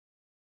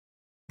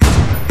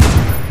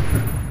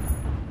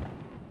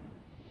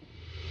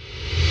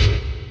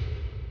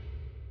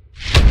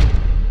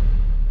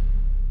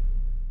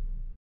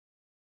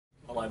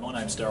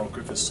name's Darryl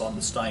Griffiths. I'm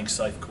the Staying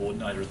Safe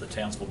Coordinator at the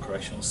Townsville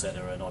Correctional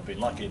Centre, and I've been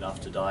lucky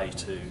enough today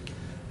to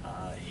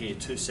hear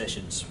two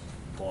sessions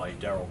by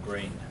Daryl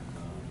Green,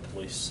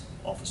 police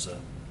officer,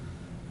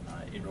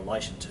 in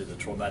relation to the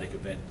traumatic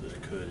event that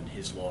occurred in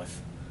his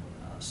life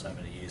so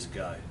many years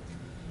ago.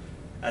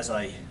 As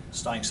a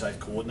Staying Safe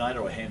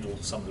Coordinator, I handle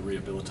some of the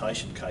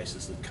rehabilitation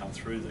cases that come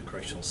through the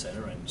Correctional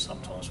Centre, and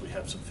sometimes we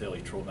have some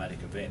fairly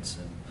traumatic events.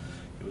 And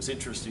it was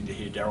interesting to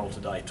hear Daryl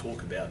today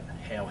talk about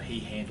how he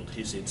handled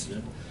his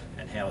incident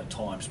and how at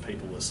times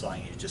people were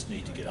saying you just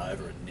need to get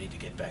over it and need to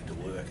get back to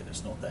work and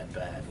it's not that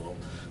bad. Well,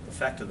 the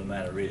fact of the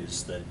matter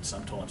is that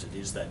sometimes it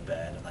is that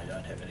bad and they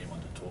don't have anyone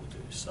to talk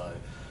to. So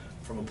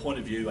from a point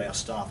of view, our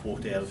staff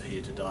walked out of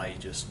here today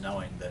just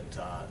knowing that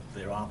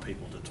there are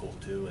people to talk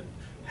to and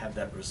have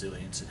that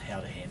resilience and how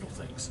to handle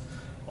things.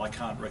 I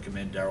can't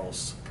recommend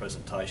Daryl's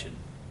presentation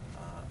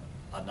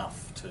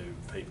enough to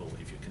people.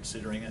 If you're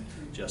considering it,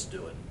 just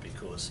do it,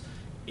 because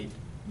it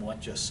might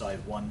just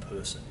save one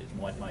person.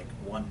 It might make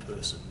one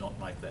person not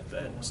make that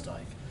bad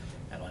mistake.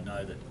 And I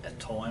know that at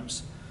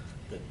times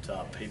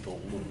that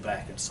people look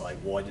back and say,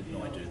 why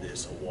didn't I do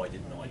this or why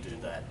didn't I do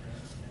that?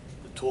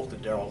 The talk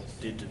that Daryl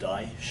did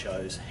today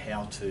shows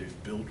how to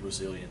build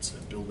resilience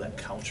and build that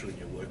culture in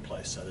your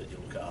workplace so that you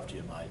look after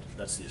your mate.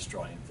 That's the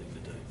Australian thing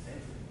to do.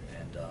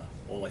 And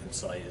all I can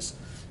say is,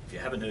 if you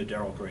haven't heard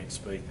Daryl Green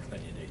speak, then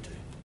you need to.